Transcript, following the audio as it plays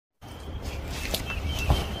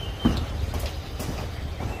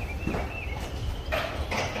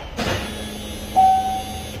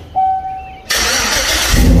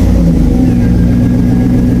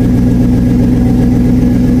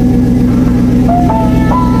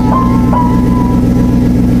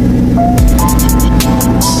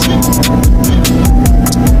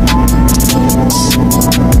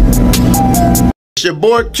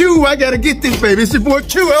boy Q. I gotta get this, baby. It's your boy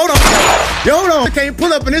Q. Hold on. Yo, hold on. I can't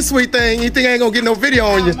pull up in this sweet thing. You think I ain't gonna get no video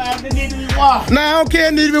on you? Man, it need to be washed. Nah, I don't care.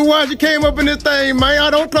 It need to be washed. You came up in this thing, man. I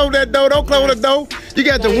don't close that door. Don't close the door. You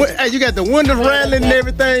got you got the windows rattling and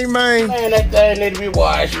everything, man. Man, that thing need to be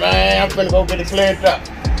washed, man. I'm finna go get it cleaned up.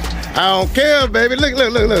 I don't care, baby. Look.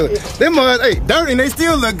 Them mugs, hey, dirty and they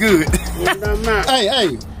still look good.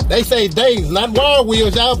 Hey. They say days, not wall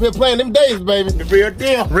wheels. Y'all up here playing them days, baby. The real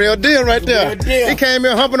deal. Real deal right there. Real deal. He came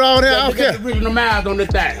here humping all that. I don't care. Look at the original miles on the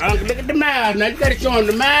thing. Look at the miles. Now you gotta show them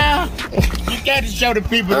the miles. You gotta show the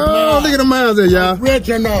people the miles. Oh, look at the miles there, y'all.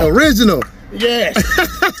 Original. Yes.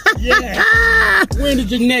 Yes. When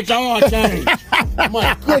did your next oil change?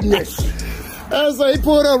 My goodness. I say he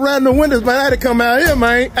pulled up right in the windows, man. I had to come out here,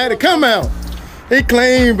 man. I had to come out. He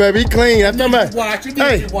clean, baby. He clean. I'm talking about.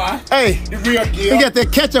 Hey, the real deal. He got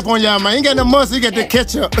that ketchup on y'all, man. He ain't got no mustard. He got that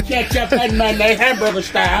ketchup. Ketchup and mayonnaise, hamburger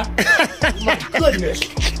style. My goodness.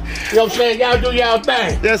 You know what I'm saying? Y'all do y'all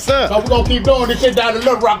thing. Yes, sir. So we're gonna keep doing this shit down in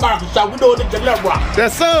Little Rock, Arkansas. We're doing this in Little Rock.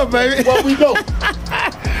 Yes, sir, baby. That's what we do.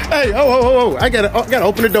 Hey, ho. I gotta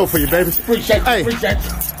open the door for you, baby. Appreciate you.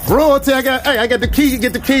 Royalty, I got the key.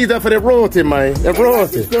 Get the keys up for that royalty, man. That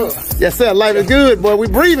royalty. Yes, sir. Life is good, boy. We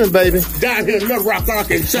breathing, baby. Down here in Little Rock,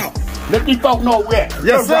 Arkansas. Let these folks know where.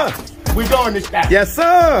 Yes, sir. We doing this time. Yes,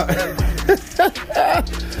 sir.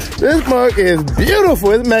 This mug is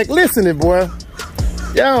beautiful. It's magnificent, boy.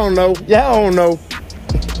 Y'all don't know.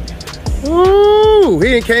 Ooh,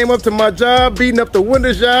 he done came up to my job, beating up the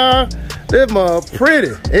windows, y'all. This mug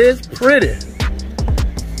pretty. It's pretty.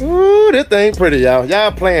 Ooh, this thing pretty, y'all.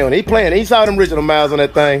 Y'all playing with it. He playing. He saw them original miles on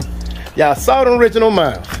that thing. Y'all saw them original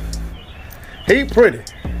miles. He pretty.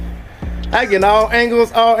 I get all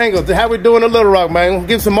angles. How we doing in Little Rock, man? We'll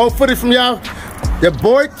give some more footage from y'all. Your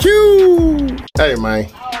boy Q. Hey, man.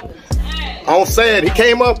 On sad, he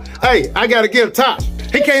came up. Hey, I gotta give Tosh.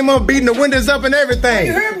 He came up beating the windows up and everything.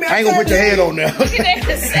 You heard me. I ain't gonna put your head on there.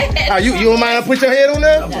 You don't mind put your head on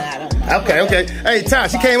there? Okay. Hey,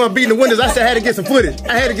 Tosh, he came up beating the windows. I said I had to get some footage.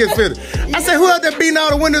 I said, who out there beating all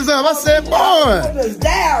the windows up? I said, boy. Windows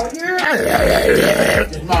down.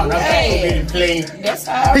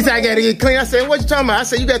 He said, I gotta get clean. I said, what you talking about? I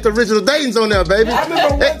said, you got the original Dayton's on there, baby. I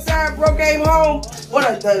remember one time bro came home.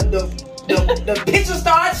 The picture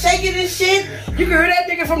started shaking and shit. You can hear that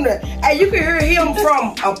nigga from you can hear him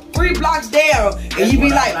from 3 blocks down, and you be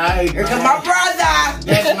like, here come my brother.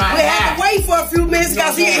 We had to wait for a few minutes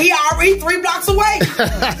because he already 3 blocks away.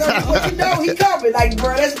 So what you know, he coming. Like,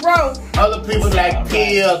 bro, that's bro. Other people like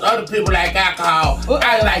pills, other people like alcohol.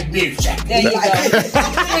 I like beer shot. There you go.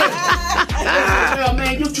 Well,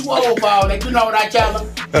 man, you too old for all that. You know what I tell them?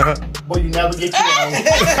 Boy, you never get too old.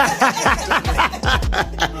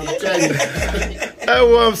 I'm telling you. That's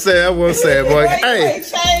what I'm saying, boy. Hey,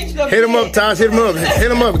 hit him up, Tosh. Hit him up.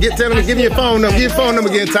 Tell him to give me your phone number. Give your phone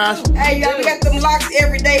number again, Tosh. Hey, y'all, we got them locks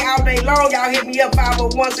every day, all day long. Y'all hit me up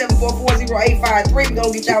 501-744-0853. We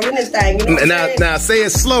gonna get y'all in this thing. You know what I'm saying? Now say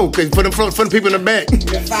it slow, cause for the people in the back.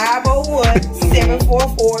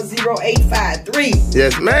 501-744-0853.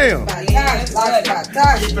 Yes, ma'am.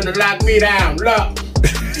 He's gonna lock me down. Look.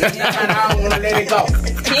 I don't wanna let it go.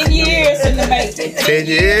 10 years in the making. 10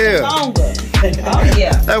 years. Longer. Oh,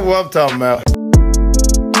 yeah. That's what I'm talking about.